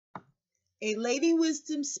a Lady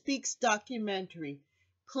Wisdom Speaks documentary,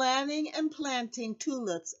 Planning and Planting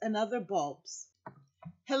Tulips and Other Bulbs.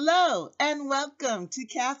 Hello and welcome to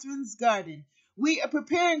Catherine's Garden. We are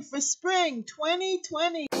preparing for spring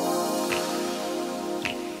 2020.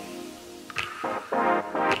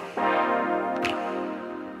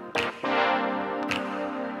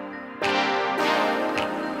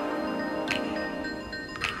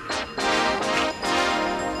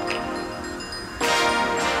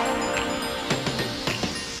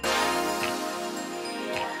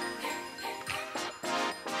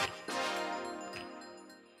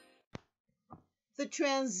 The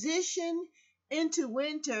transition into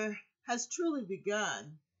winter has truly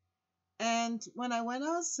begun. And when I went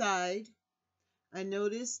outside, I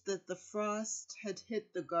noticed that the frost had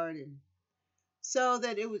hit the garden. So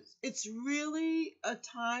that it's really a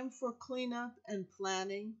time for cleanup and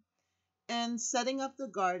planning and setting up the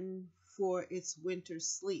garden for its winter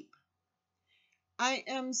sleep. I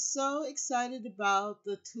am so excited about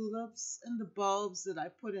the tulips and the bulbs that I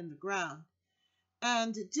put in the ground.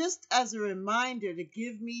 And just as a reminder to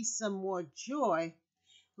give me some more joy,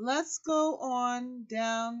 let's go on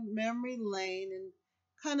down memory lane and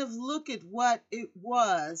kind of look at what it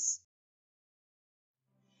was.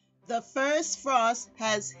 The first frost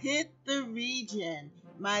has hit the region,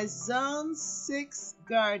 my Zone 6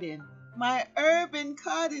 garden. My urban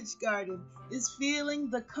cottage garden is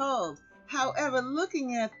feeling the cold. However,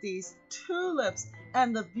 looking at these tulips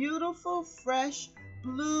and the beautiful fresh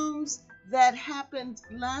blooms that happened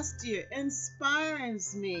last year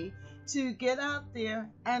inspires me to get out there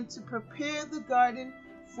and to prepare the garden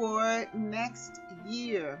for next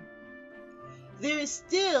year. There is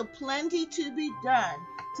still plenty to be done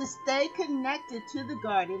to stay connected to the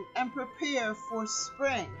garden and prepare for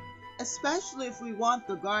spring, especially if we want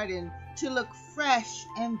the garden to look fresh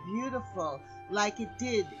and beautiful like it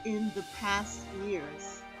did in the past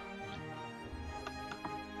years.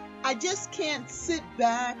 I just can't sit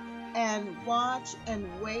back and watch and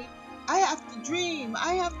wait. I have to dream.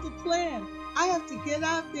 I have to plan. I have to get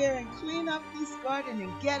out there and clean up this garden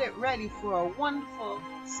and get it ready for a wonderful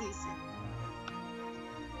season.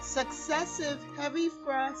 Successive heavy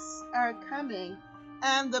frosts are coming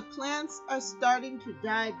and the plants are starting to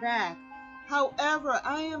die back. However,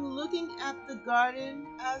 I am looking at the garden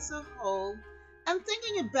as a whole and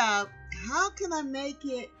thinking about how can I make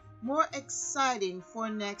it more exciting for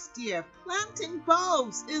next year. Planting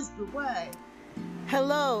bulbs is the way.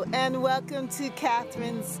 Hello and welcome to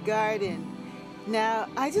Catherine's Garden. Now,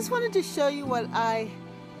 I just wanted to show you what I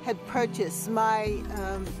had purchased, my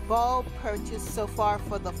bulb purchase so far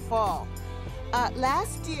for the fall.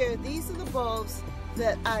 Last year, these are the bulbs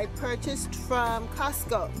that I purchased from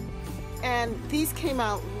Costco. And these came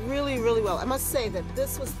out really, really well. I must say that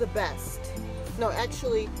this was the best. No,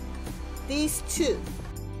 actually, these two.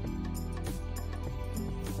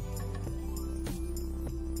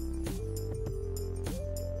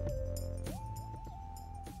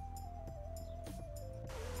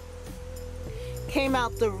 Came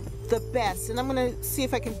out the best, and I'm going to see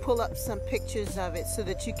if I can pull up some pictures of it so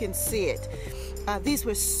that you can see it. These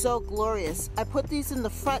were so glorious. I put these in the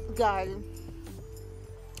front garden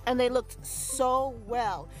and they looked so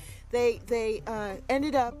well. They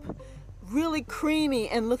ended up really creamy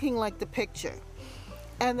and looking like the picture.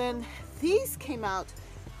 And then these came out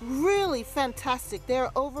really fantastic.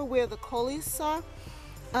 They're over where the coleus are,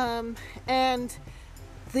 and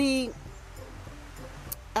the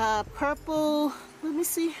purple, let me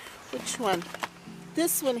see which one.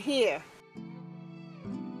 This one here.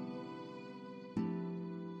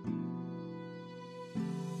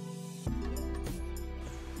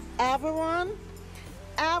 Averron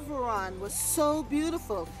was so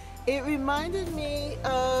beautiful. It reminded me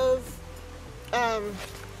of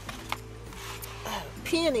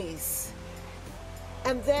peonies.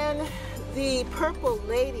 And then the purple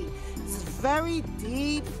lady is very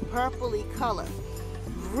deep purpley color.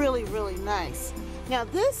 Really, really nice. Now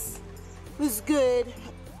this was good.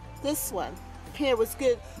 This one here was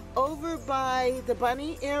good over by the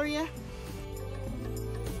bunny area.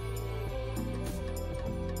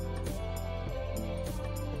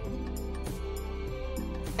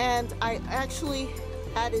 And I actually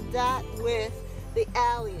added that with the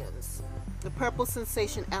alliums, the Purple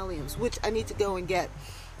Sensation alliums, which I need to go and get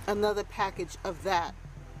another package of that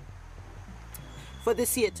for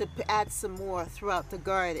this year to add some more throughout the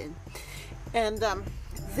garden. And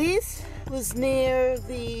this was near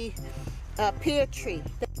the pear tree.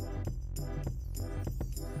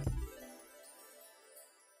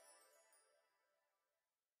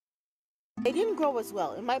 They didn't grow as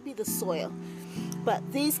well. It might be the soil, but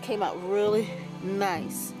these came out really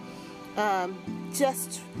nice.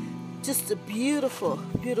 Just a beautiful,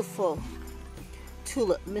 beautiful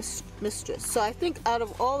tulip mistress. So I think out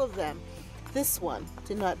of all of them, this one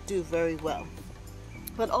did not do very well.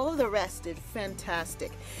 But all of the rest did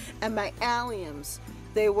fantastic. And my alliums,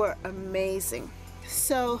 they were amazing.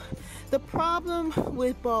 So the problem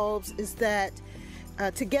with bulbs is that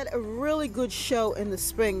to get a really good show in the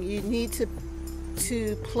spring, you need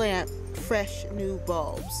to plant fresh new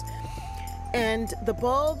bulbs. And the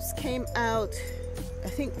bulbs came out, I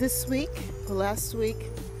think this week or last week,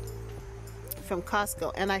 from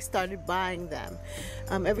Costco, and I started buying them.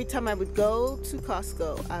 Every time I would go to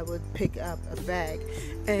Costco, I would pick up a bag,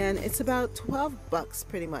 and it's about 12 bucks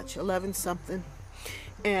pretty much, 11 something.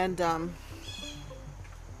 And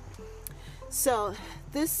so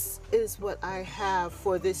this is what I have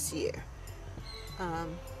for this year.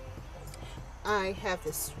 I have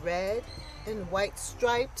this red and white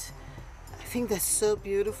striped. I think that's so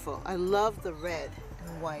beautiful. I love the red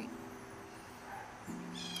and white.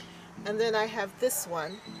 And then I have this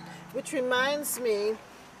one, which reminds me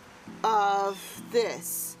of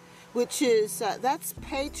this, which is, that's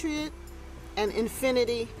Patriot and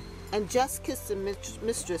Infinity, and Just Kiss the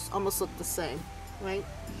Mistress almost look the same, right?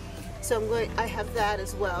 So I have that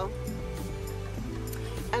as well.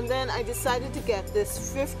 And then I decided to get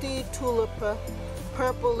this 50 Tulip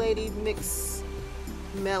Purple Lady Mix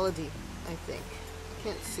Melody, I think. I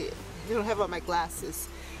can't see it. I don't have on my glasses.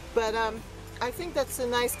 But I think that's a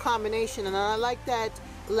nice combination, and I like that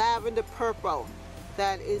lavender purple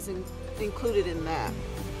that is included in that.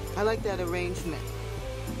 I like that arrangement.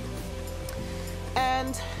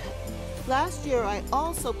 And last year I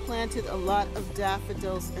also planted a lot of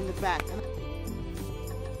daffodils in the back.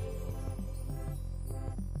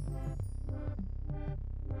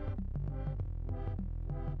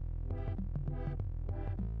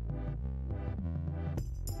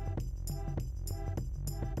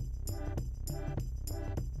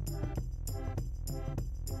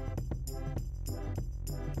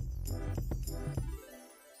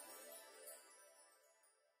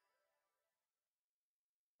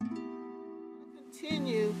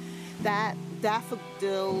 Continue that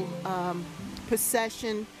daffodil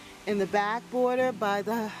procession in the back border by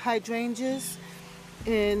the hydrangeas,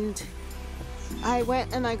 and I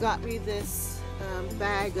went and I got me this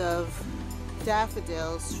bag of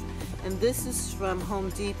daffodils, and this is from Home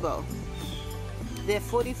Depot. They're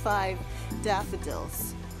 45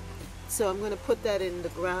 daffodils, so I'm going to put that in the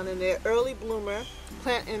ground, and they're early bloomer,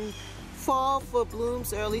 plant in fall for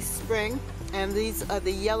blooms early spring. And these are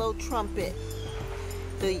the yellow trumpet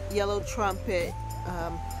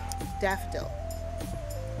daffodil.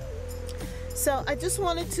 So I just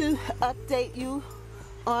wanted to update you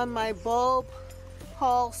on my bulb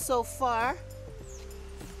haul so far.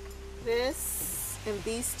 This and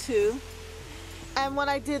these two, and what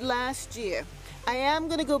I did last year. I am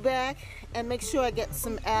going to go back and make sure I get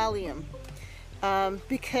some allium,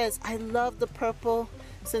 because I love the purple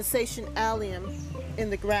Sensation allium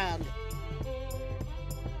in the ground.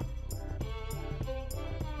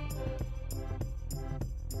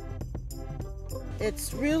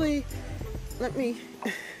 It's really, let me,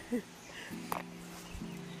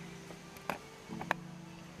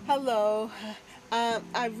 hello.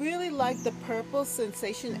 I really like the purple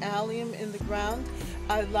Sensation allium in the ground.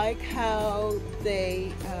 I like how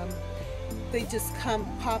they just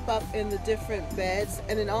pop up in the different beds,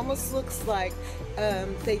 and it almost looks like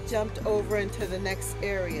they jumped over into the next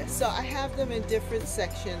area. So I have them in different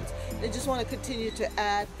sections. I just want to continue to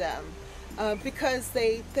add them because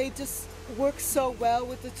they just work so well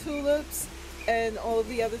with the tulips and all of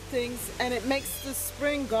the other things, and it makes the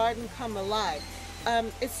spring garden come alive.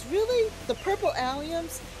 It's really, the purple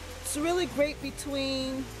alliums, it's really great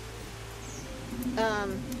between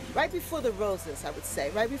right before the roses, I would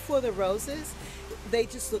say. Right before the roses, they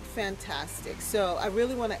just look fantastic. So I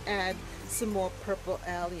really want to add some more purple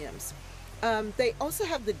alliums. They also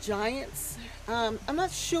have the giants. I'm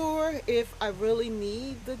not sure if I really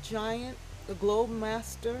need the giant, the Globe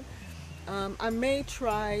Master. I may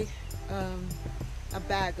try a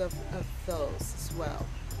bag of those as well,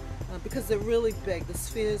 because they're really big. The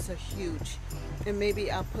spheres are huge, and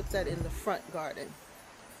maybe I'll put that in the front garden.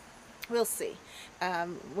 We'll see.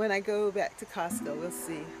 When I go back to Costco, we'll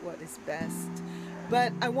see what is best.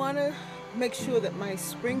 But I want to make sure that my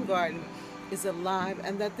spring garden is alive,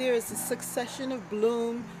 and that there is a succession of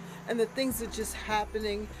bloom, and that things are just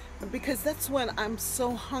happening, because that's when I'm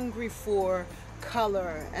so hungry for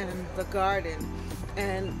color and the garden.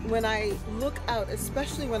 And when I look out,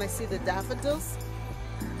 especially when I see the daffodils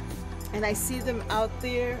and I see them out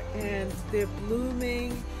there and they're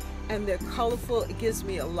blooming and they're colorful. It gives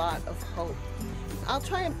me a lot of hope. I'll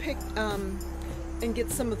try and pick and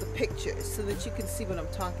get some of the pictures so that you can see what I'm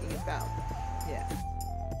talking about. Yeah.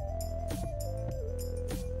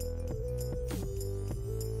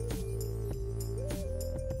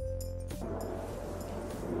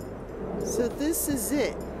 So this is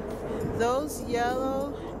it. Those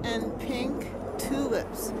yellow and pink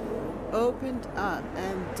tulips opened up,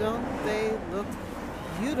 and don't they look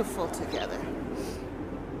beautiful together?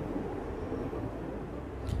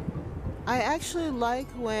 I actually like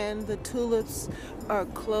when the tulips are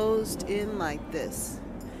closed in like this.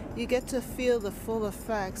 You get to feel the full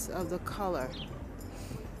effects of the color.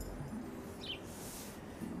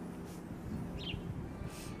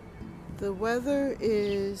 The weather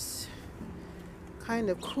is kind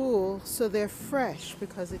of cool, so they're fresh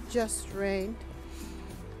because it just rained,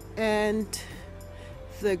 and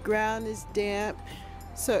the ground is damp,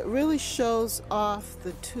 so it really shows off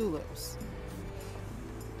the tulips,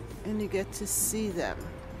 and you get to see them.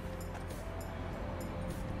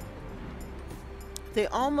 They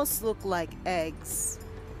almost look like eggs.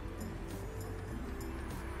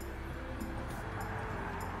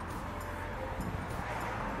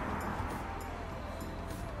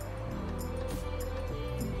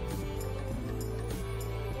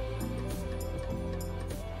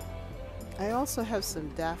 I also have some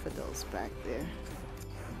daffodils back there.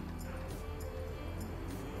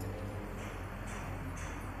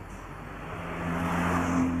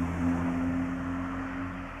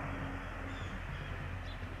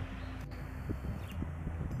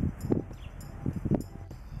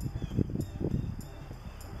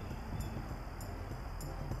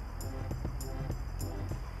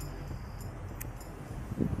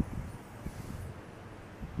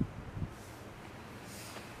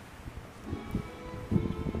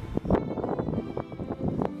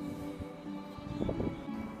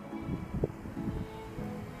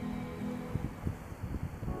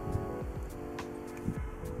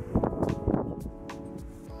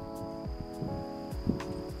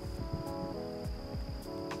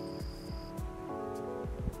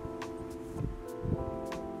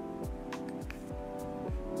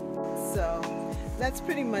 So that's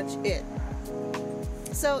pretty much it.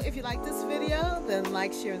 So if you like this video, then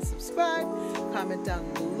like, share, and subscribe. Comment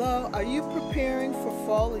down below. Are you preparing for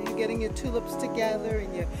fall? Are you getting your tulips together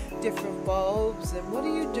and your different bulbs? And what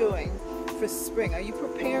are you doing for spring? Are you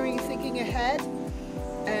preparing, thinking ahead?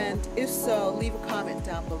 And if so, leave a comment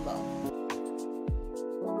down below.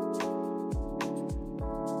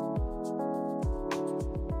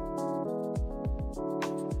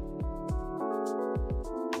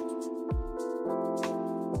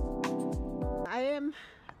 I am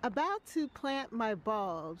about to plant my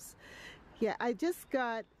bulbs. Yeah, I just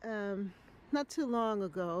got, not too long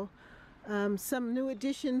ago, some new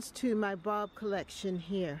additions to my bulb collection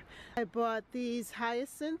here. I bought these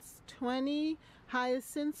hyacinths, 20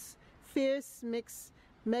 hyacinths, Fierce Mix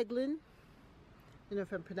Meglin. I don't know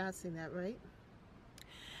if I'm pronouncing that right.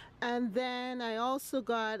 And then I also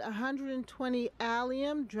got 120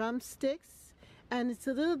 allium drumsticks. And it's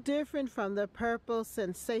a little different from the Purple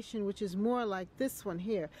Sensation, which is more like this one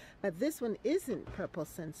here. But this one isn't Purple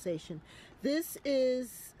Sensation. This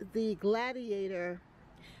is the Gladiator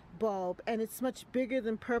bulb, and it's much bigger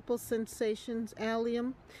than Purple Sensation's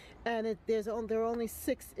allium. And there are only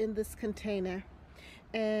 6 in this container.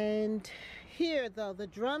 And here, though, the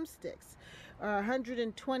drumsticks are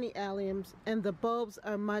 120 alliums, and the bulbs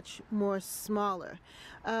are much more smaller.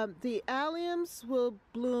 The alliums will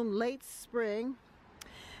bloom late spring.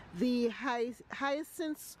 The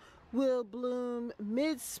hyacinths will bloom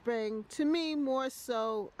mid-spring, to me more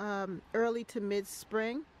so early to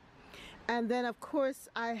mid-spring. And then of course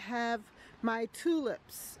I have my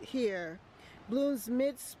tulips here, blooms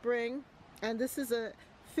mid-spring, and this is a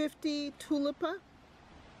 50 tulipa,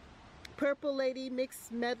 Purple Lady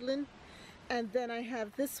Mix Medlin. And then I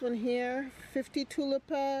have this one here, 50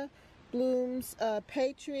 tulipa, blooms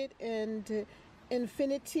Patriot and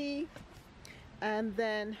Infinity. And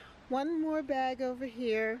then one more bag over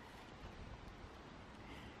here.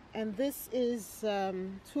 And this is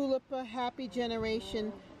Tulipa Happy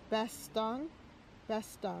Generation Bastogne,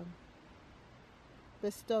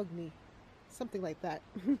 something like that.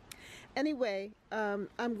 Anyway, I'm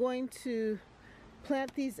going to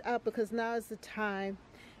plant these up because now is the time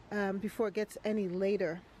before it gets any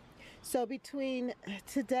later. So between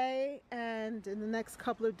today and in the next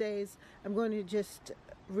couple of days, I'm going to just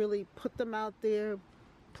really put them out there,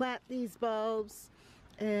 plant these bulbs,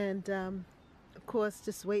 and of course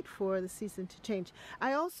just wait for the season to change.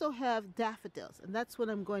 I also have daffodils, and that's what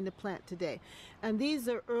I'm going to plant today. And these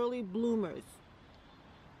are early bloomers.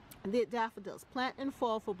 The daffodils plant in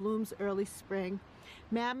fall for blooms early spring.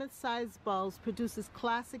 Mammoth-sized bulbs produces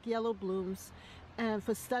classic yellow blooms and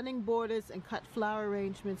for stunning borders and cut flower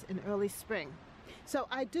arrangements in early spring. So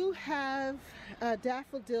I do have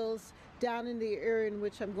daffodils down in the area in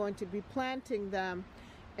which I'm going to be planting them,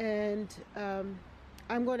 and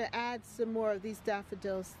I'm going to add some more of these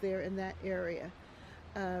daffodils there in that area.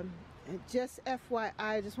 And just FYI,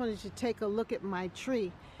 I just wanted you to take a look at my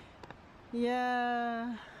tree.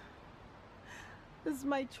 Yeah, this is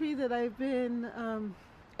my tree that I've been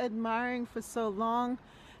admiring for so long,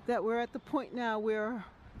 that we're at the point now where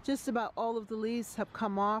just about all of the leaves have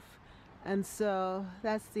come off, and so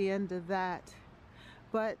that's the end of that.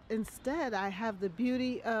 But instead I have the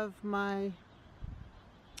beauty of my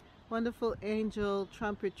wonderful angel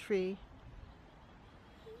trumpet tree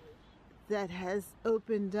that has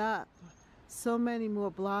opened up so many more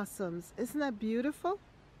blossoms. Isn't that beautiful?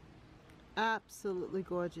 Absolutely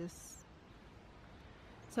gorgeous.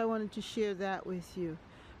 So I wanted to share that with you.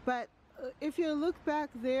 But if you look back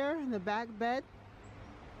there in the back bed,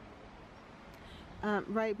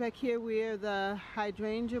 right back here where the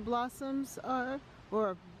hydrangea blossoms are,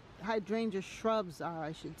 or hydrangea shrubs are,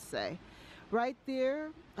 I should say, right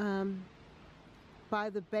there by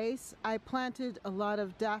the base, I planted a lot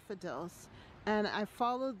of daffodils, and I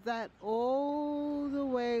followed that all the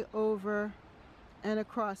way over and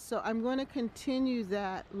across. So I'm going to continue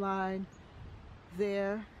that line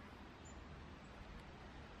there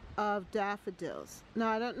of daffodils. Now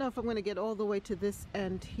I don't know if I'm going to get all the way to this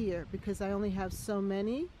end here because I only have so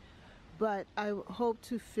many, but I hope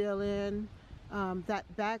to fill in that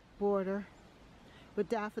back border with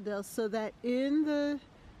daffodils so that in the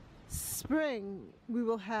spring we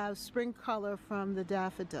will have spring color from the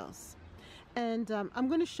daffodils. And I'm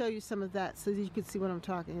going to show you some of that so that you can see what I'm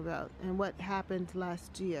talking about and what happened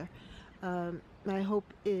last year. My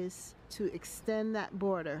hope is to extend that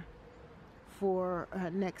border for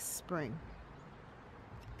next spring.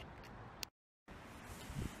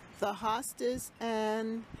 The hostas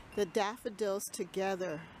and the daffodils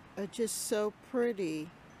together are just so pretty.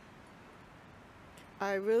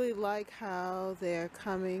 I really like how they're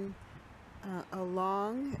coming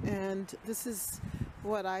along, and this is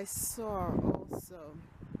what I saw also,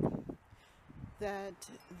 that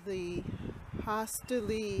the hosta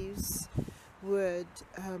leaves would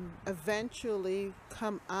eventually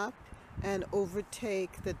come up and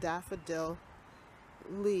overtake the daffodil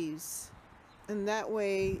leaves, and that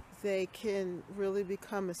way they can really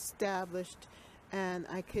become established and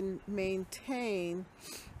I can maintain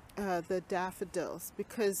the daffodils,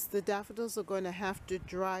 because the daffodils are going to have to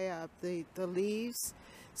dry up the leaves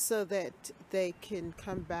so that they can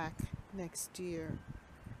come back next year.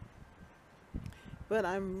 But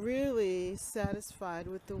I'm really satisfied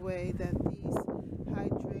with the way that these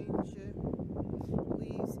hydrangea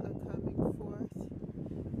leaves are coming forth.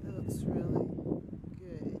 It looks really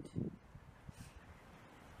good.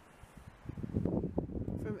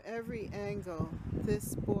 From every angle,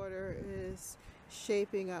 this border is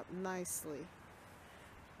shaping up nicely.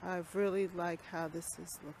 I really like how this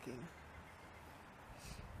is looking.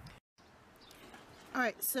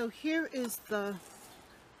 Alright, so here is the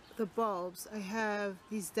bulbs. I have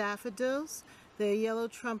these daffodils. They're yellow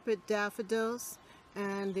trumpet daffodils,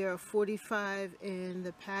 and there are 45 in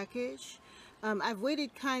the package. I've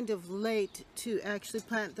waited kind of late to actually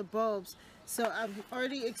plant the bulbs, so I'm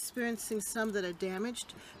already experiencing some that are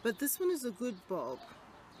damaged, but this one is a good bulb.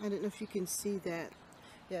 I don't know if you can see that.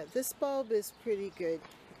 Yeah, this bulb is pretty good,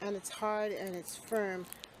 and it's hard and it's firm,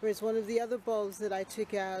 whereas one of the other bulbs that I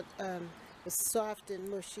took out was soft and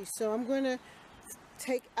mushy. So I'm going to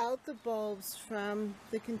take out the bulbs from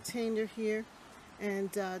the container here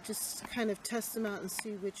and just kind of test them out and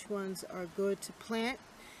see which ones are good to plant,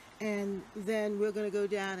 and then we're going to go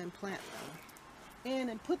down and plant them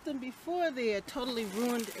and put them before they are totally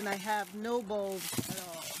ruined and I have no bulbs at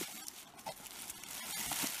all.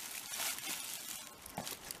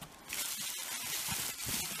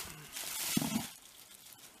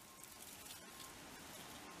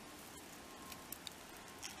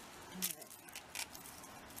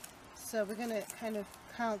 So we're going to kind of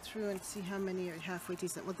count through and see how many are halfway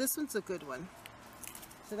decent. Well, this one's a good one.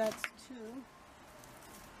 So that's 2.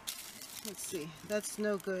 Let's see. That's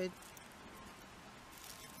no good.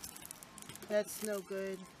 That's no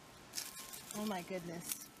good. Oh my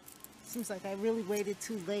goodness. Seems like I really waited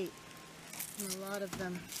too late on a lot of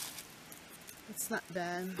them. It's not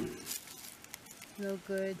bad. No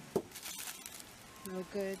good. No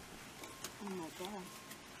good. Oh my God.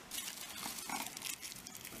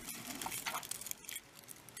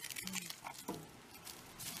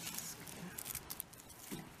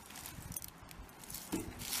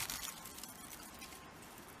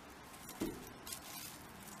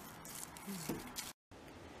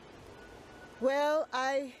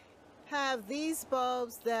 I have these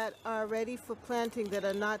bulbs that are ready for planting that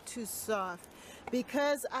are not too soft.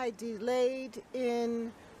 Because I delayed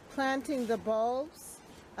in planting the bulbs,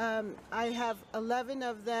 I have 11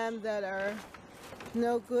 of them that are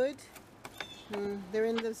no good. They're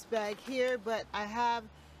in this bag here, but I have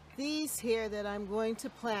these here that I'm going to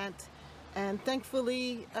plant, and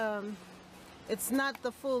thankfully it's not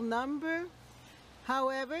the full number.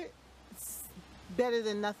 However, it's better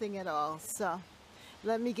than nothing at all. So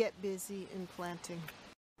let me get busy in planting.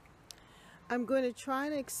 I'm going to try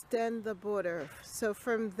and extend the border. So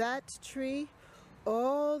from that tree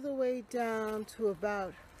all the way down to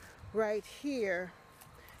about right here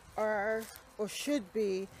are, or should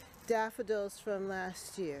be, daffodils from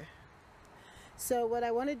last year. So what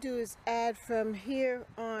I want to do is add from here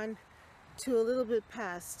on to a little bit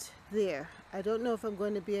past there. I don't know if I'm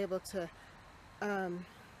going to be able to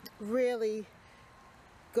really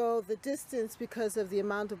go the distance because of the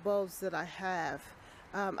amount of bulbs that I have.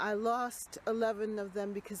 I lost 11 of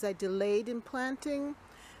them because I delayed in planting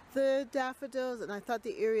the daffodils, and I thought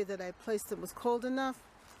the area that I placed them was cold enough,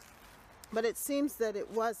 but it seems that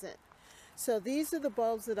it wasn't. So these are the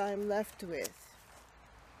bulbs that I'm left with.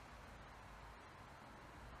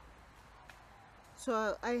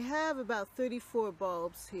 So I have about 34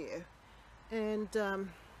 bulbs here, and I'm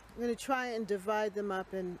going to try and divide them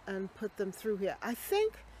up and put them through here. I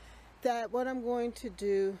think that what I'm going to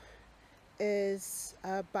do is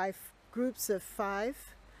by groups of 5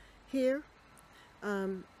 here,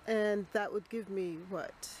 and that would give me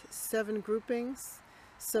what, 7 groupings.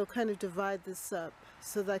 So kind of divide this up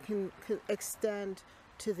so that I can extend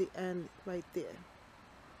to the end right there.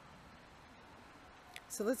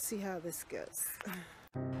 So let's see how this goes.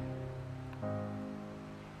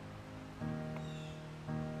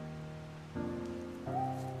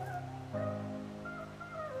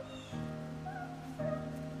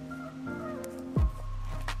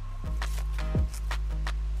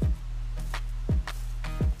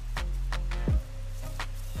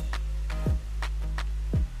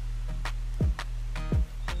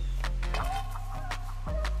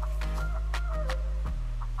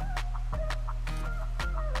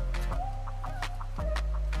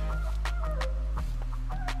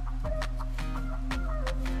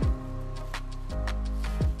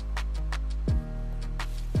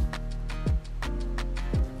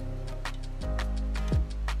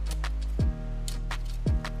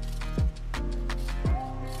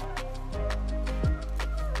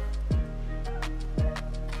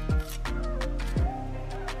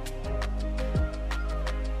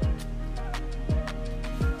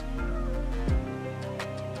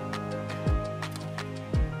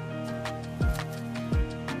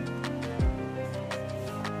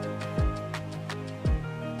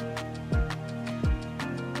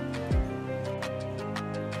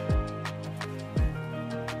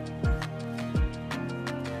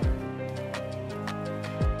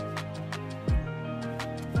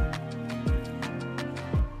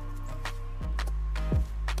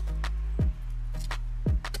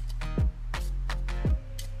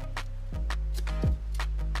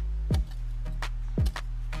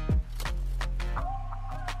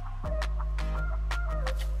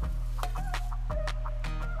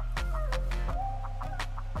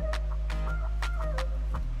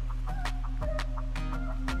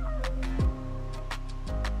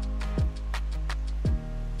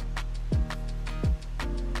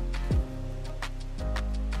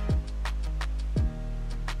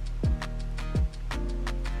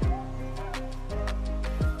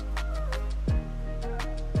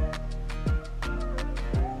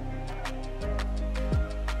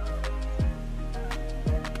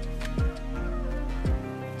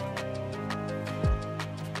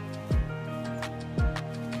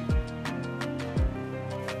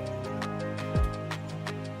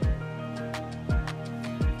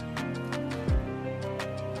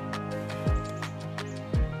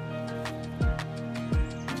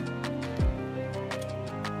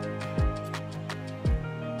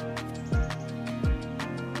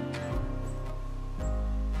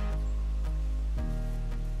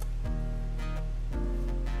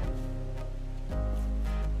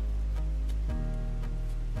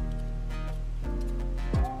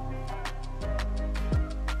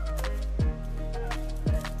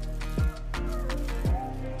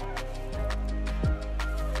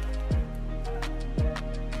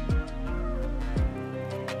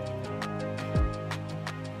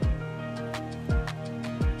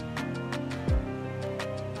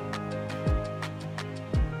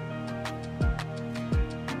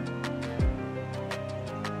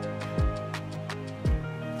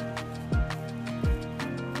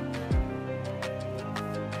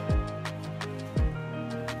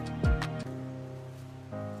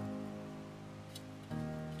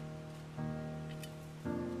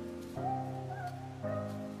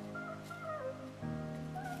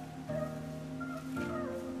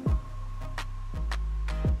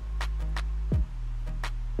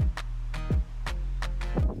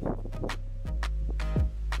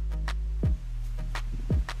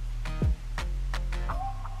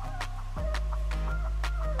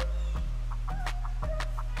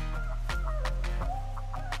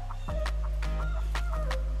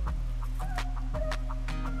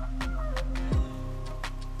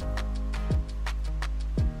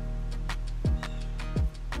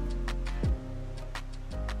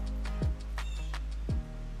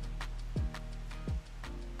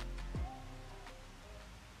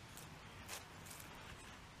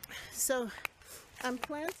 So I'm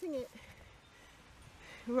planting it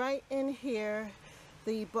right in here,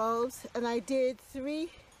 the bulbs, and I did 3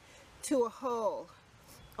 to a hole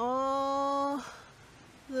all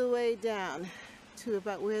the way down to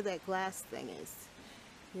about where that glass thing is.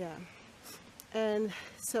 Yeah. And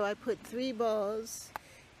so I put 3 balls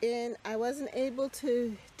in. I wasn't able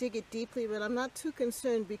to dig it deeply, but I'm not too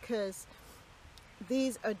concerned because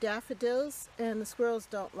these are daffodils and the squirrels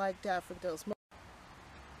don't like daffodils.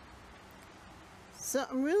 So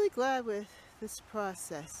I'm really glad with this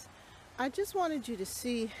process. I just wanted you to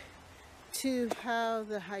see too how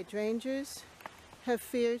the hydrangeas have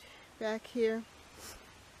fared back here.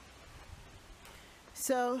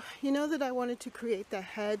 So you know that I wanted to create the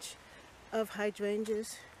hedge of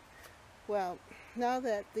hydrangeas. Well, now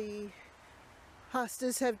that the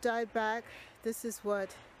hostas have died back, this is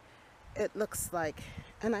what it looks like.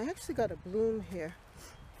 And I actually got a bloom here.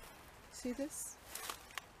 See this?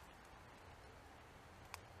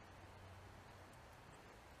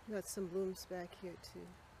 Got some blooms back here too.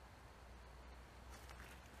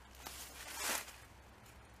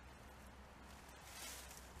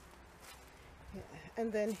 Yeah.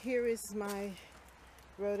 And then here is my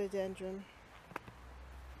rhododendron,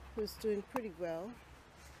 who's doing pretty well.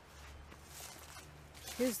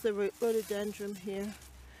 Here's the rhododendron here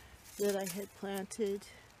that I had planted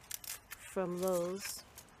from Lowe's.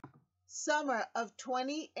 Summer of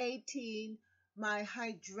 2018, my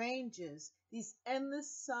hydrangeas, these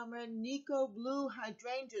endless summer Nico blue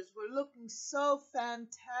hydrangeas, were looking so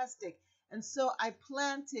fantastic, and so I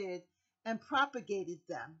planted and propagated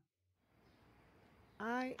them.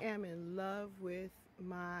 I am in love with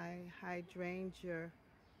my hydrangea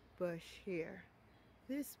bush here.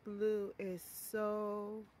 This blue is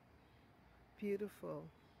so beautiful.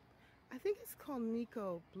 I think it's called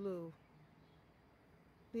Nico blue.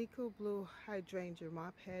 Nico blue hydrangea,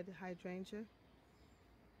 mop head hydrangea.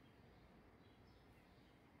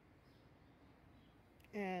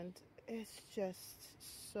 And it's just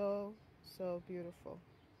so beautiful.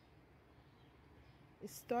 It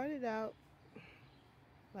started out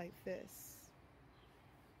like this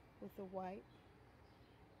with the white,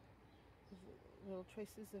 little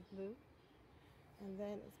traces of blue, and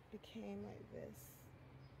then it became like this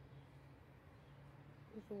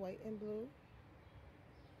with the white and blue,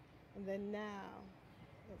 and then now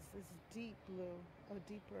it's this deep blue, a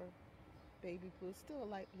deeper baby blue. It's still a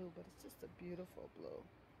light blue, but it's just a beautiful blue.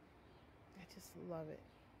 I just love it.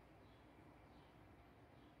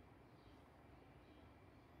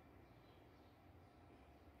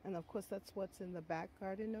 And of course that's what's in the back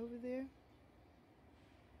garden over there.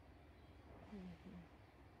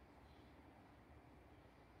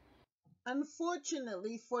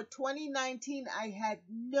 Unfortunately for 2019, I had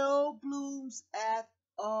no blooms at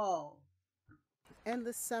all. And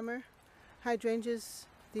the summer hydrangeas,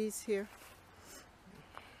 these here.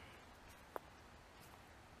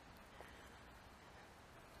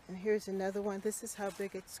 And here's another one. This is how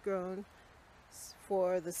big it's grown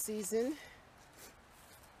for the season.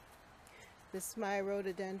 This is my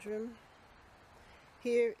rhododendron.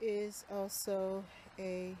 Here is also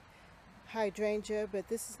a hydrangea, but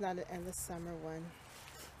this is not an endless summer one.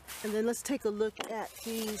 And then let's take a look at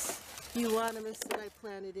these euonymus that I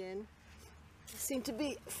planted in. They seem to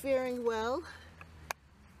be faring well,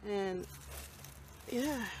 and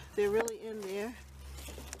yeah, they're really in there.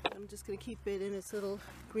 I'm just going to keep it in its little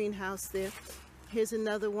greenhouse there. Here's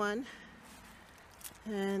another one,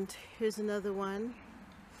 and here's another one.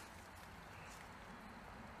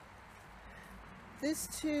 This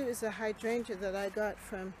too is a hydrangea that I got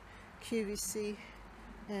from QVC,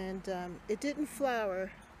 and it didn't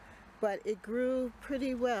flower, but it grew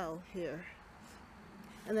pretty well here.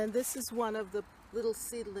 And then this is one of the little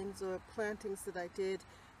seedlings or plantings that I did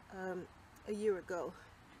a year ago,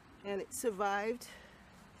 and it survived,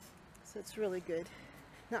 so it's really good.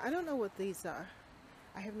 Now I don't know what these are.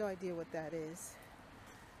 I have no idea what that is,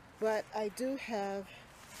 but I do have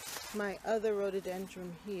my other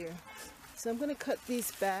rhododendron here. So I'm going to cut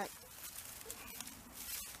these back.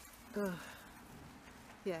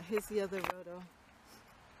 Yeah, here's the other rhodo.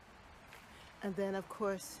 And then of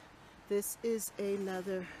course this is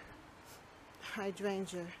another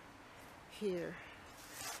hydrangea here.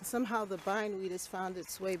 Somehow the bindweed has found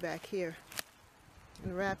its way back here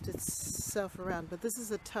and wrapped itself around. But this is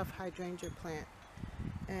a tough hydrangea plant,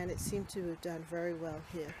 and it seemed to have done very well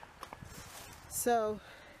here. So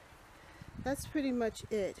that's pretty much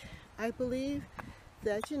it. I believe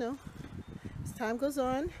that, you know, as time goes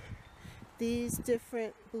on, these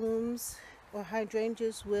different blooms or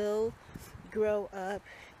hydrangeas will grow up,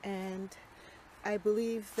 and I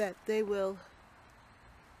believe that they will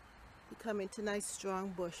become into nice strong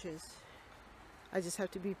bushes. I just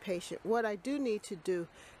have to be patient. What I do need to do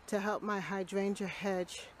to help my hydrangea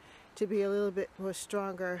hedge to be a little bit more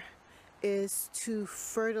stronger is to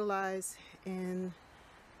fertilize in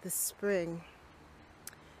the spring.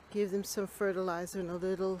 Give them some fertilizer and a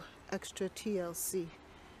little extra TLC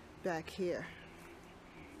back here.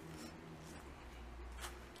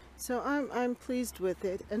 So I'm pleased with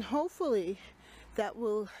it, and hopefully that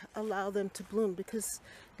will allow them to bloom, because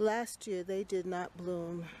last year they did not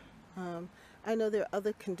bloom. I know there are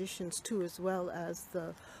other conditions too, as well as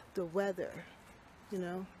the weather, you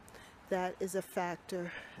know, that is a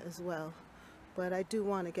factor as well. But I do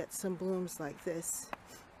want to get some blooms like this.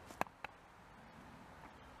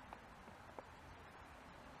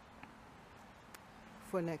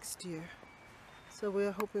 For next year. So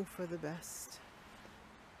we're hoping for the best.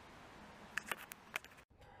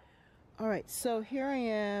 Alright, so here I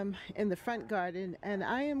am in the front garden, and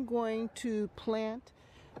I am going to plant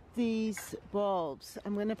these bulbs.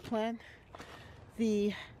 I'm going to plant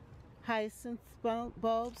the hyacinth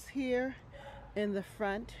bulbs here in the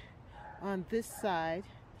front on this side.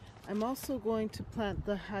 I'm also going to plant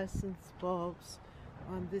the hyacinth bulbs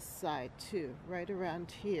on this side too, right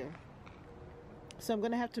around here. So I'm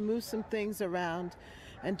going to have to move some things around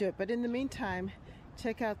and do it. But in the meantime,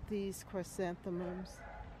 check out these chrysanthemums.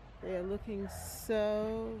 They are looking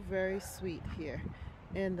so very sweet here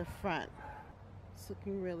in the front. It's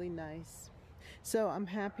looking really nice. So I'm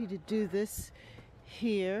happy to do this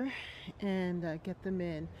here and get them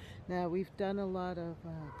in. Now we've done a lot of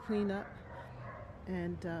cleanup,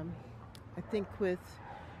 and I think let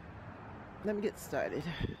me get started.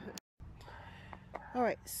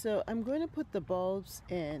 Alright, so I'm going to put the bulbs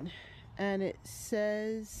in, and it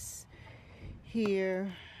says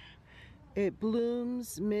here it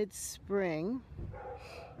blooms mid-spring,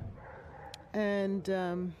 and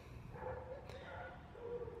the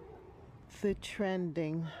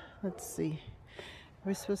trending, let's see,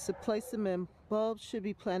 we're supposed to place them in. Bulbs should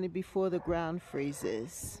be planted before the ground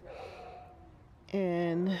freezes,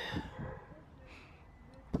 and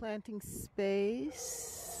planting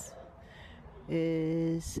space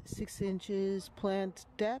is 6 inches, plant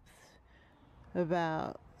depth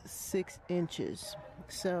about 6 inches.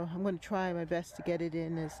 So I'm going to try my best to get it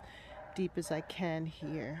in as deep as I can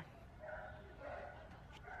here.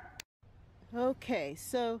 Okay,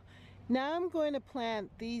 so now I'm going to plant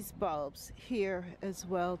these bulbs here as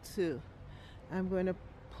well too. I'm going to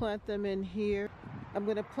plant them in here. I'm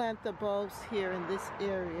going to plant the bulbs here in this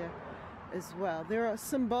area as well. There are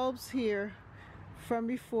some bulbs here from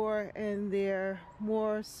before, and they're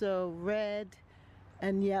more so red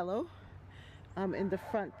and yellow in the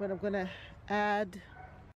front, but I'm going to add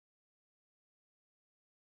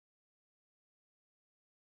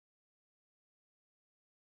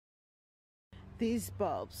these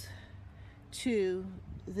bulbs to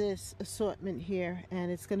this assortment here,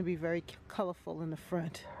 and it's going to be very colorful in the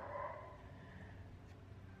front.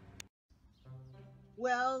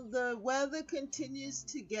 Well, the weather continues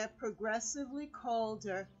to get progressively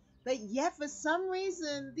colder, but yet for some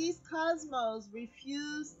reason these cosmos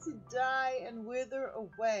refuse to die and wither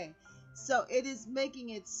away. So it is making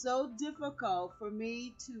it so difficult for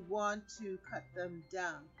me to want to cut them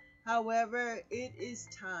down. However, it is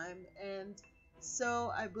time, and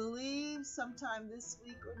so I believe sometime this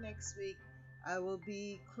week or next week I will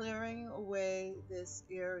be clearing away this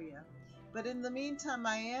area. But in the meantime,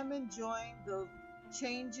 I am enjoying the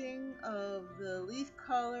changing of the leaf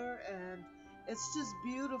color, and it's just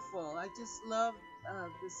beautiful. I just love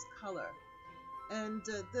this color. And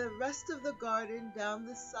the rest of the garden down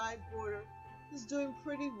the side border is doing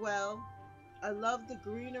pretty well. I love the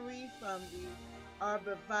greenery from the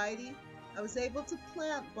arborvitae. I was able to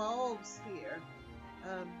plant bulbs here,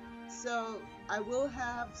 so I will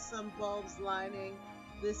have some bulbs lining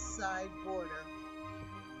this side border,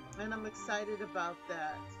 and I'm excited about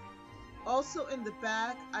that. Also in the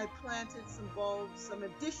back, I planted some bulbs, some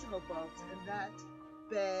additional bulbs in that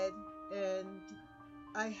bed, and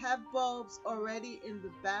I have bulbs already in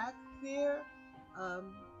the back there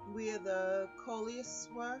where the coleus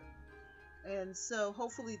were, and so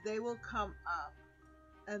hopefully they will come up.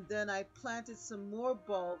 And then I planted some more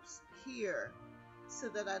bulbs here so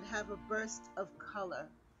that I'd have a burst of color.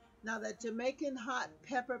 Now that Jamaican hot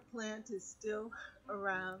pepper plant is still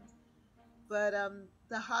around, but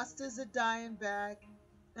the hostas are dying back,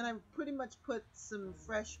 and I pretty much put some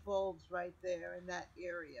fresh bulbs right there in that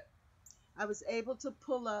area. I was able to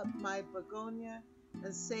pull up my begonia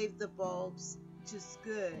and save the bulbs, which is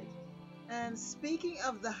good. And speaking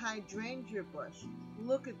of the hydrangea bush,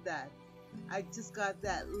 look at that. I just got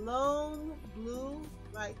that lone blue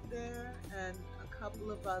right there and a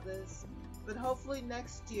couple of others. But hopefully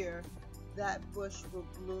next year that bush will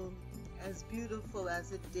bloom as beautiful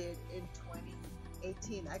as it did in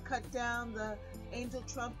 2018. I cut down the angel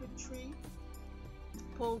trumpet tree,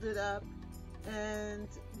 pulled it up, and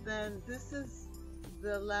then this is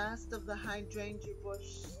the last of the hydrangea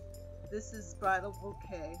bush. This is bridal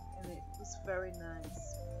bouquet, and it was very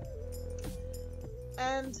nice.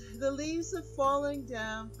 And the leaves are falling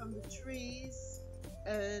down from the trees,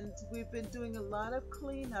 and we've been doing a lot of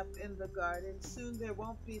cleanup in the garden. Soon there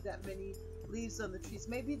won't be that many leaves on the trees.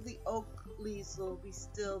 Maybe the oak leaves will be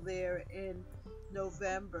still there in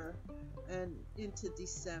November and into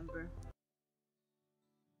December.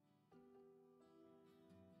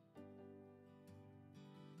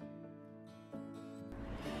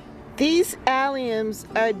 These alliums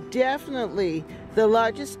are definitely the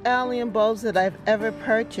largest allium bulbs that I've ever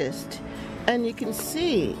purchased. And you can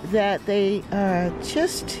see that they are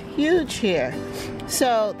just huge here.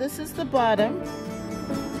 So this is the bottom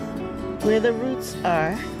where the roots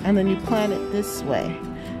are, and then you plant it this way.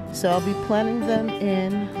 So I'll be planting them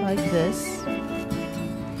in like this.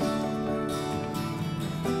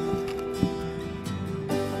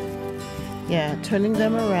 Yeah, turning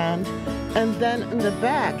them around. And then in the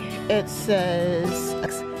back it says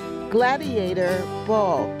Gladiator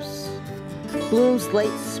bulbs. Blooms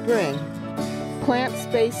late spring. Plant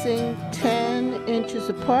spacing 10 inches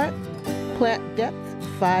apart. Plant depth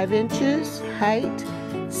 5 inches. Height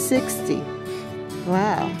 60.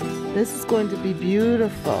 Wow, this is going to be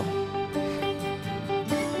beautiful.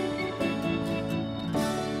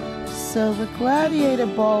 So the Gladiator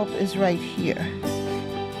bulb is right here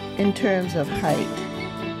in terms of height.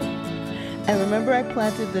 And remember I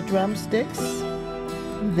planted the drumsticks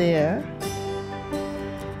there.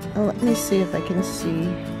 Oh, let me see if I can see.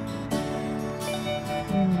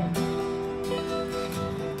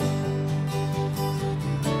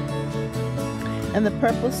 And the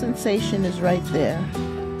Purple Sensation is right there.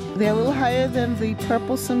 They're a little higher than the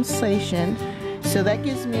Purple Sensation, so that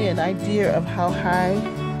gives me an idea of how high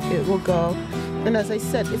it will go. And as I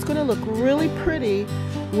said, it's going to look really pretty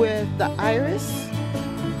with the iris.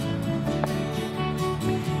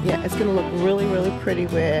 Yeah, it's going to look really, really pretty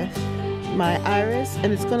with my iris,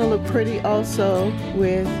 and it's going to look pretty also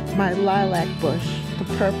with my lilac bush, the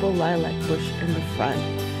purple lilac bush in the front.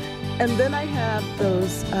 And then I have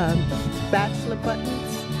those bachelor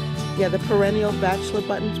buttons. Yeah, the perennial bachelor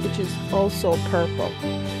buttons, which is also purple.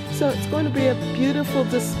 So it's going to be a beautiful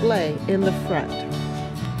display in the front.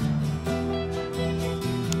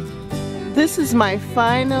 This is my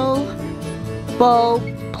final bulb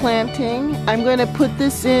planting. I'm going to put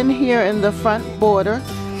this in here in the front border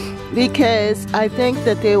because I think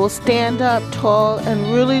that they will stand up tall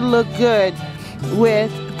and really look good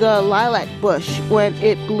with the lilac bush when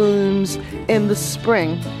it blooms in the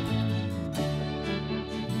spring.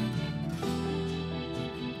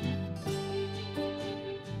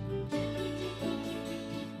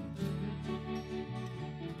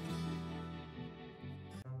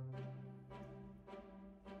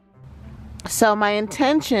 So my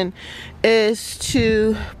intention is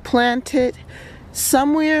to plant it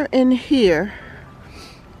somewhere in here.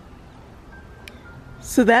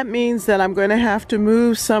 So that means that I'm going to have to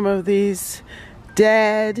move some of these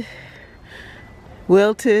dead,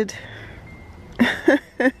 wilted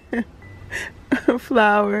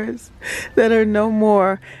flowers that are no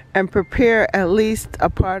more and prepare at least a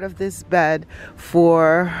part of this bed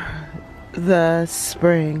for the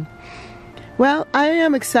spring. Well, I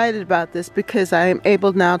am excited about this because I am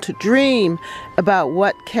able now to dream about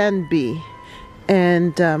what can be.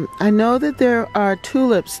 And I know that there are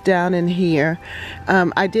tulips down in here.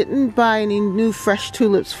 I didn't buy any new fresh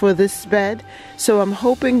tulips for this bed, so I'm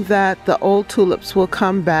hoping that the old tulips will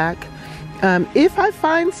come back. If I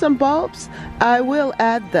find some bulbs, I will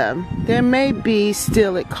add them. There may be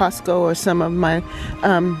still at Costco or some of my,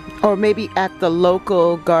 or maybe at the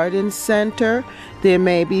local garden center, there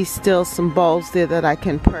may be still some bulbs there that I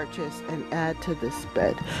can purchase and add to this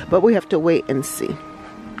bed. But we have to wait and see.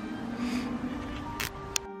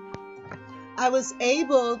 I was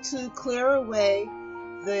able to clear away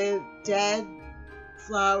the dead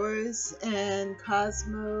flowers and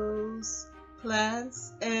cosmos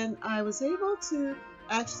plants, and I was able to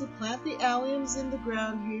actually plant the alliums in the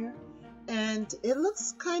ground here, and it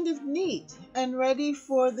looks kind of neat and ready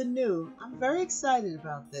for the new. I'm very excited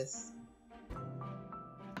about this.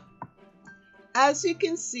 As you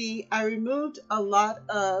can see, I removed a lot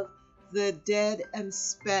of the dead and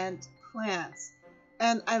spent plants,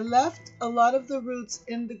 and I left a lot of the roots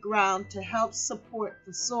in the ground to help support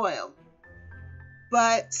the soil.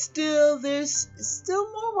 But still, there's still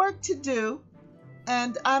more work to do,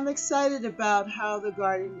 and I'm excited about how the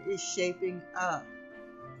garden is shaping up.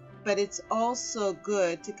 But it's also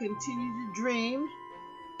good to continue to dream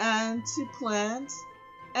and to plant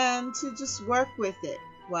and to just work with it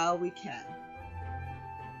while we can.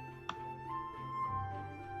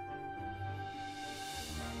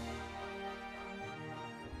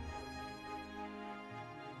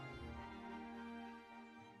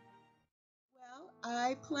 Well,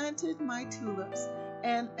 I planted my tulips,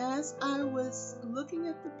 and as I was looking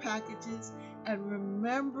at the packages and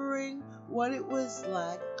remembering what it was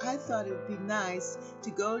like, I thought it would be nice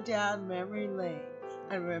to go down memory lane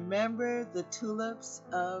and remember the tulips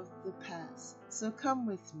of the past. So come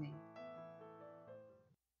with me.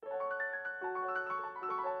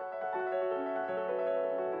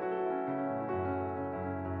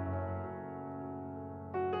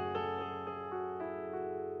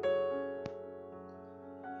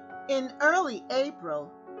 In early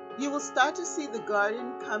April, you will start to see the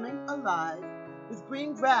garden coming alive with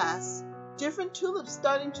green grass, different tulips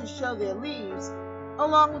starting to show their leaves,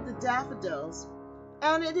 along with the daffodils,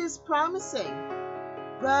 and it is promising.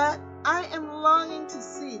 But I am longing to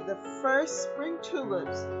see the first spring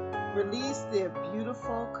tulips release their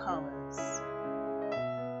beautiful colors.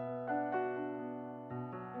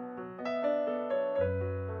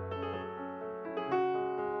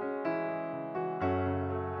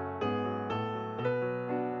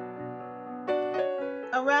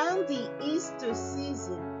 Around the Easter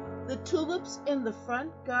season, the tulips in the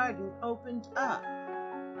front garden opened up.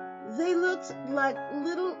 They looked like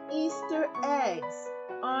little Easter eggs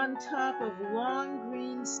on top of long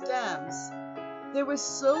green stems. They were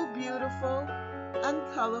so beautiful and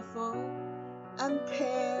colorful and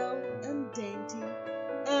pale and dainty,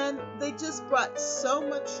 and they just brought so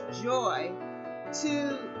much joy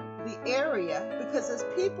to the area because as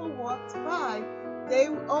people walked by, they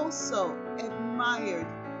also admired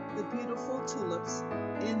the beautiful tulips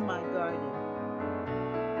in my garden.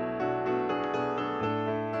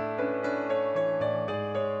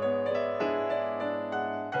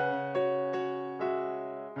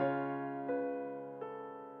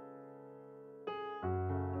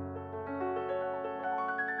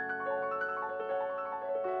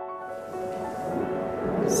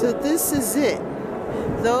 So this is it.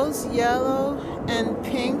 Those yellow and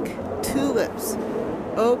pink tulips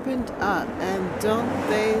opened up, and don't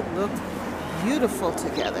they look beautiful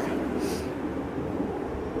together?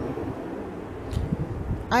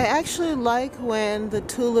 I actually like when the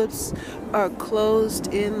tulips are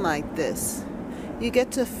closed in like this. You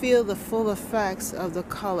get to feel the full effects of the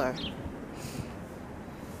color.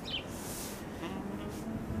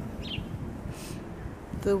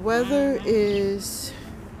 The weather is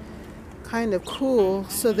kind of cool,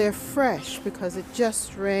 so they're fresh because it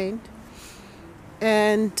just rained,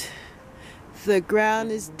 and the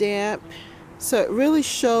ground is damp, so it really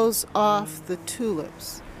shows off the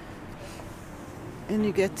tulips, and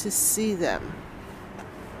you get to see them.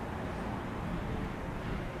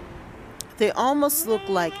 They almost look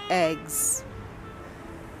like eggs.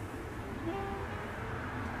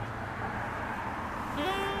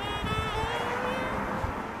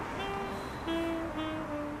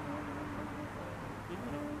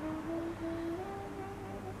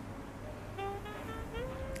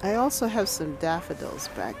 I also have some daffodils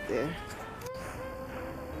back there.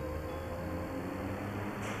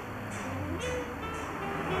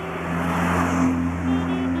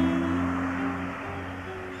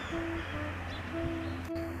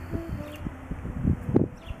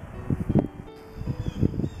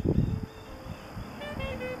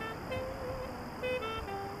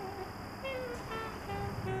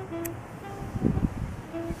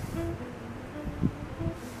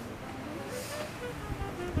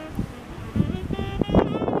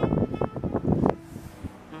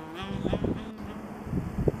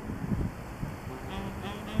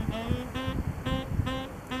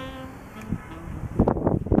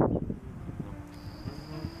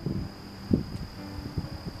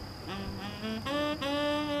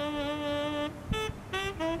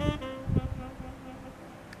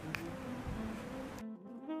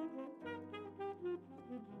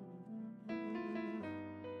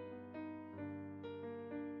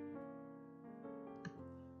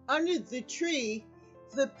 Under the tree,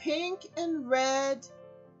 the pink and red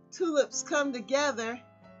tulips come together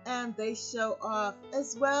and they show off,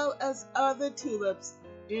 as well as other tulips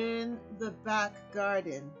in the back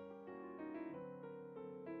garden.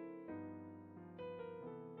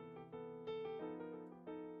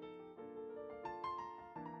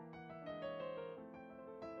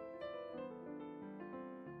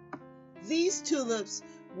 These tulips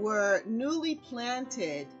were newly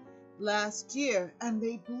planted last year and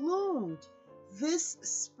they bloomed this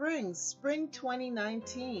spring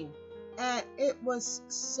 2019, and it was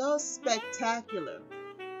so spectacular.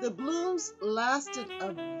 The blooms lasted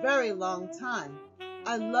a very long time.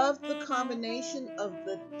 I loved the combination of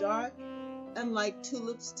the dark and light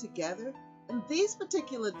tulips together, and these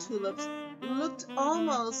particular tulips looked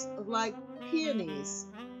almost like peonies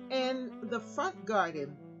in the front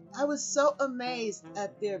garden. I was so amazed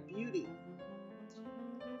at their beauty.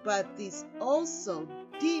 But these also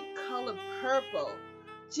deep colored purple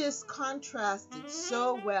just contrasted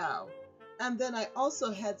so well. And then I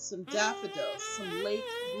also had some daffodils, some late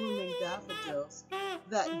blooming daffodils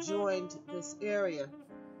that joined this area.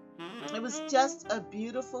 It was just a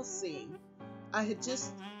beautiful scene. I had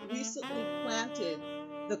just recently planted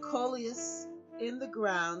the coleus in the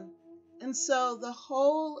ground, and so the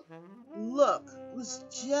whole look was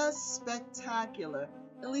just spectacular.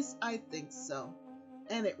 At least I think so.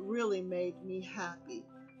 And it really made me happy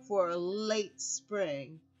for a late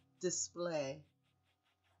spring display.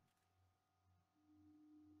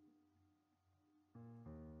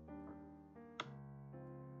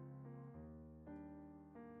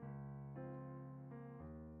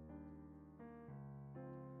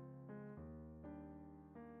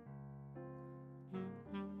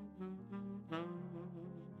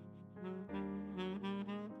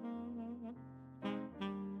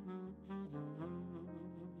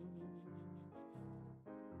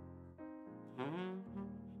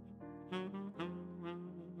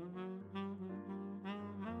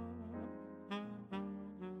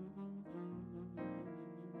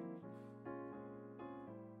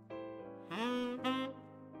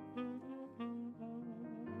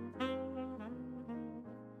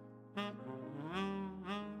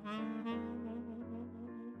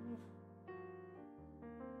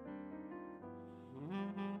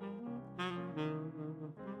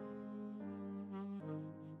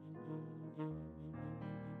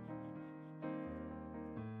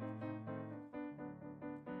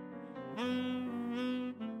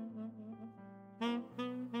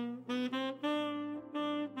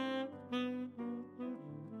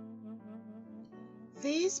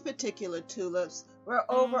 These particular tulips were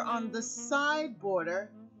over on the side border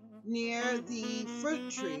near the fruit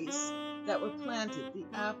trees that were planted, the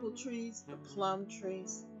apple trees, the plum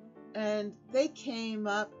trees, and they came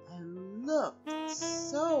up and looked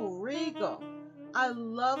so regal. I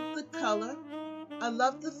loved the color. I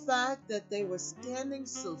loved the fact that they were standing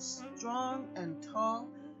so strong and tall,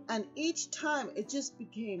 and each time it just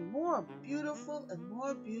became more beautiful and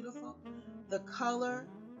more beautiful. The color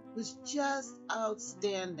was just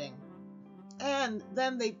outstanding. And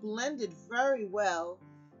then they blended very well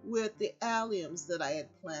with the alliums that I had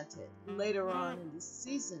planted later on in the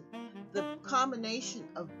season. The combination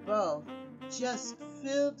of both just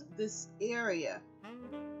filled this area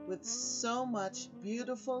with so much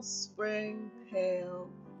beautiful spring pale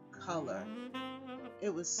color.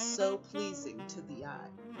 It was so pleasing to the eye.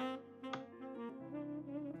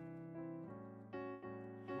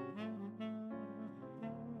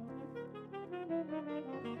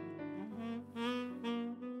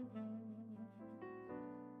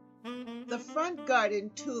 The front garden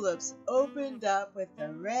tulips opened up with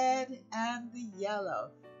the red and the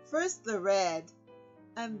yellow. First the red,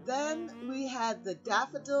 and then we had the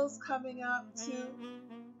daffodils coming up too.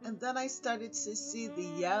 And then I started to see the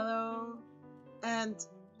yellow. And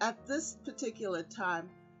at this particular time,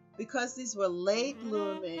 because these were late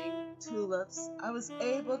blooming tulips, I was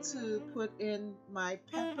able to put in my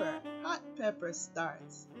pepper, hot pepper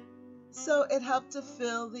starts. So it helped to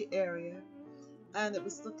fill the area, and it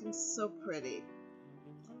was looking so pretty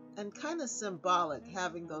and kind of symbolic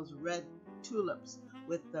having those red tulips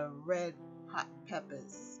with the red hot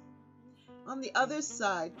peppers. On the other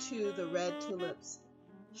side, too, the red tulips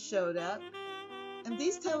showed up, and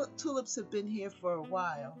these tulips have been here for a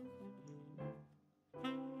while.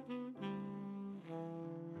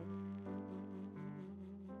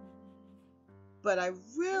 But I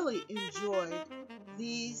really enjoyed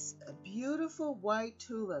these beautiful white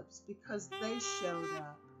tulips because they showed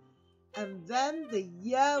up. And then the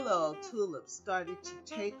yellow tulips started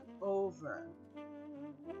to take over.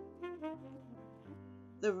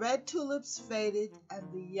 The red tulips faded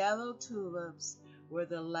and the yellow tulips were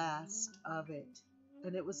the last of it.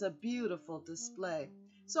 And it was a beautiful display.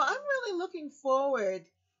 So I'm really looking forward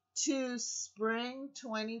to spring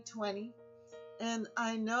 2020. And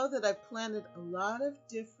I know that I planted a lot of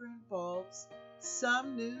different bulbs,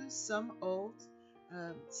 some new, some old,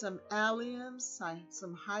 some alliums,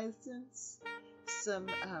 some hyacinths, some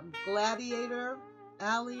gladiator,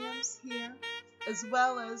 alliums here, as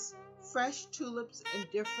well as fresh tulips in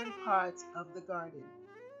different parts of the garden.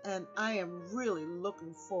 And I am really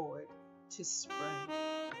looking forward to spring.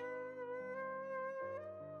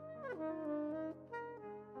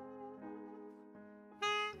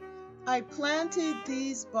 I planted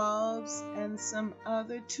these bulbs and some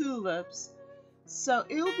other tulips, so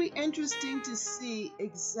it will be interesting to see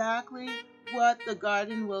exactly what the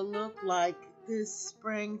garden will look like this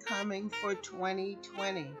spring coming for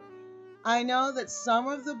 2020. I know that some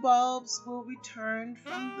of the bulbs will return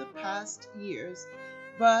from the past years,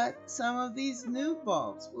 but some of these new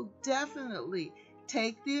bulbs will definitely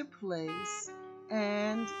take their place,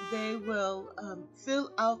 and they will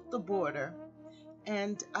fill out the border.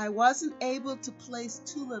 And I wasn't able to place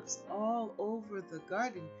tulips all over the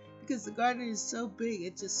garden because the garden is so big,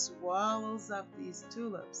 it just swallows up these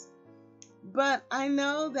tulips. But I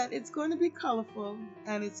know that it's going to be colorful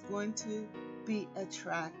and it's going to be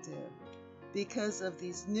attractive because of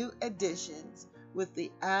these new additions with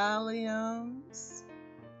the alliums,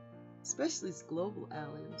 especially these global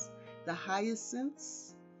alliums, the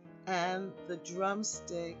hyacinths, and the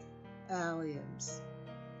drumstick alliums.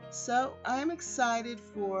 So I'm excited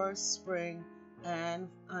for spring, and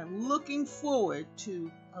I'm looking forward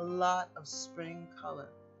to a lot of spring color.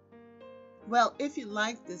 Well, if you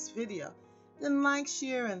like this video, then like,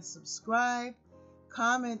 share, and subscribe.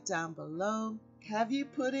 Comment down below. Have you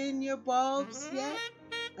put in your bulbs yet?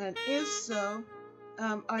 And if so,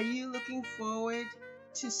 are you looking forward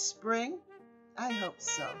to spring? I hope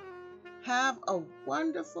so. Have a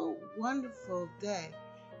wonderful, wonderful day.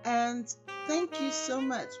 And thank you so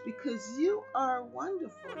much because you are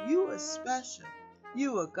wonderful. You are special.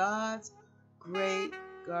 You are God's great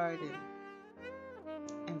garden.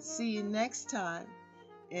 And see you next time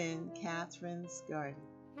in Catherine's Garden.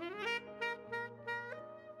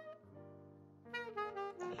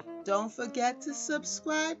 Don't forget to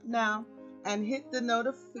subscribe now and hit the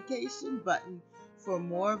notification button for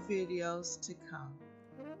more videos to come.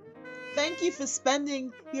 Thank you for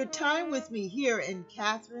spending your time with me here in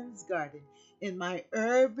Catherine's Garden, in my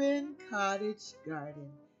urban cottage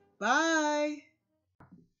garden. Bye.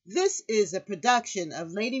 This is a production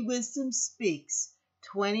of Lady Wisdom Speaks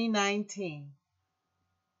 2019.